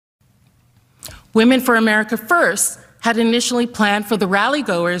Women for America First had initially planned for the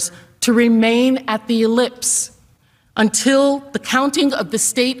rally-goers to remain at the Ellipse until the counting of the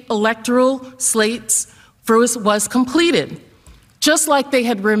state electoral slates was completed, just like they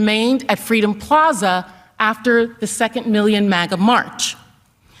had remained at Freedom Plaza after the 2nd Million MAGA March.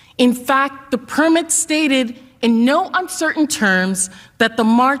 In fact, the permit stated in no uncertain terms that the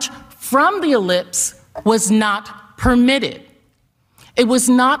march from the Ellipse was not permitted. It was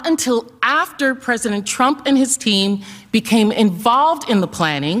not until after President Trump and his team became involved in the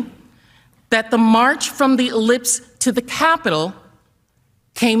planning that the march from the Ellipse to the Capitol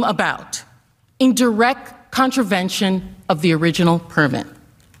came about, in direct contravention of the original permit.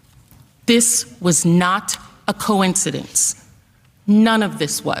 This was not a coincidence. None of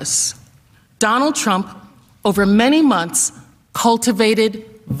this was. Donald Trump, over many months, cultivated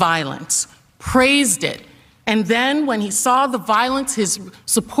violence, praised it, and then when he saw the violence his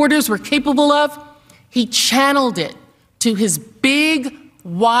supporters were capable of, he channeled it to his big,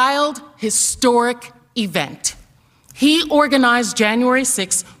 wild, historic event. He organized January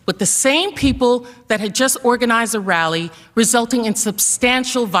 6th with the same people that had just organized a rally, resulting in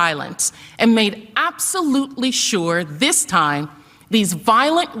substantial violence, and made absolutely sure this time these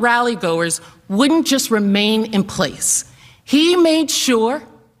violent rally-goers wouldn't just remain in place. He made sure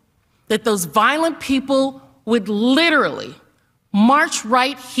that those violent people would literally march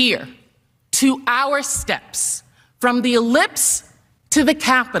right here to our steps, from the Ellipse to the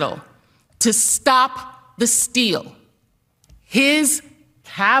Capitol, to stop the steal. His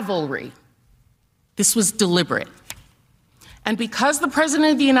cavalry. This was deliberate. And because the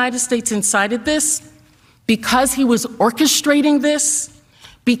President of the United States incited this, because he was orchestrating this,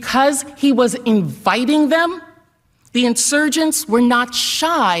 because he was inviting them, the insurgents were not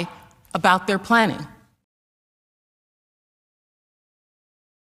shy about their planning.